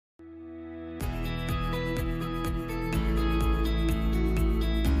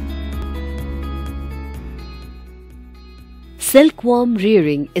Silkworm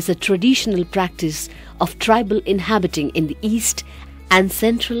rearing is a traditional practice of tribal inhabiting in the east and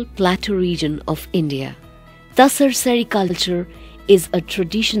central plateau region of India. Tasar sericulture is a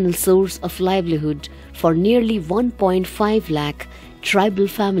traditional source of livelihood for nearly 1.5 lakh tribal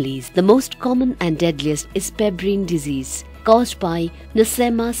families. The most common and deadliest is pebrine disease, caused by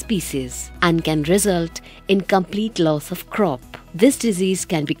Nosema species, and can result in complete loss of crop. This disease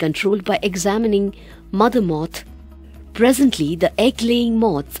can be controlled by examining mother moth. Presently, the egg-laying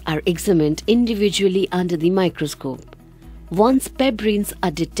moths are examined individually under the microscope. Once pebrines are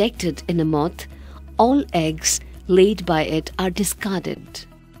detected in a moth, all eggs laid by it are discarded.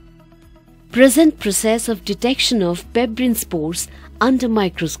 Present process of detection of pebrine spores under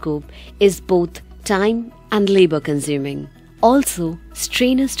microscope is both time and labor consuming, also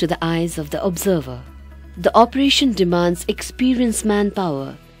strenuous to the eyes of the observer. The operation demands experienced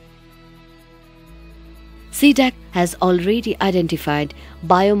manpower. C-DAC has already identified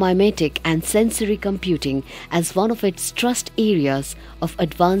biomimetic and sensory computing as one of its trust areas of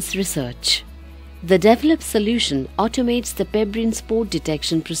advanced research. The developed solution automates the pebrine spore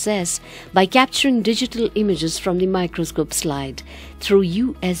detection process by capturing digital images from the microscope slide through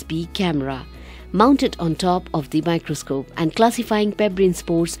USB camera mounted on top of the microscope and classifying pebrine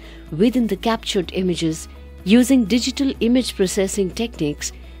spores within the captured images using digital image processing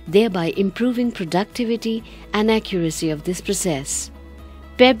techniques, thereby improving productivity and accuracy of this process.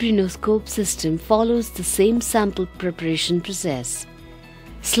 Pebrine-O-Scope system follows the same sample preparation process.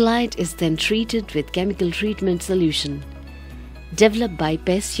 Slide is then treated with chemical treatment solution. Developed by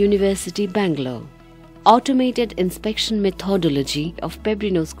PES University, Bangalore. Automated inspection methodology of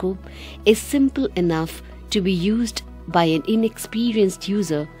Pebrine-O-Scope is simple enough to be used by an inexperienced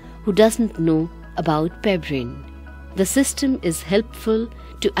user who doesn't know about pebrine. The system is helpful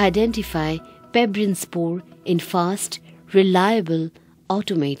to identify pebrine spore in fast, reliable,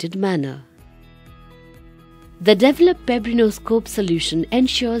 automated manner. The developed Pebrine-O-Scope solution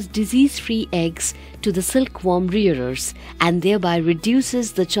ensures disease-free eggs to the silkworm rearers and thereby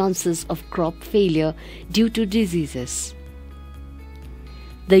reduces the chances of crop failure due to diseases.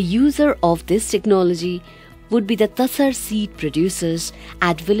 The user of this technology would be the Tasar seed producers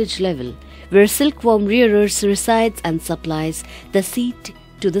at village level, where silkworm rearers resides and supplies the seed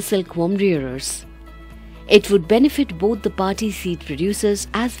to the silkworm rearers. It would benefit both the party seed producers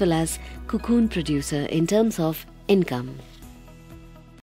as well as cocoon producer in terms of income.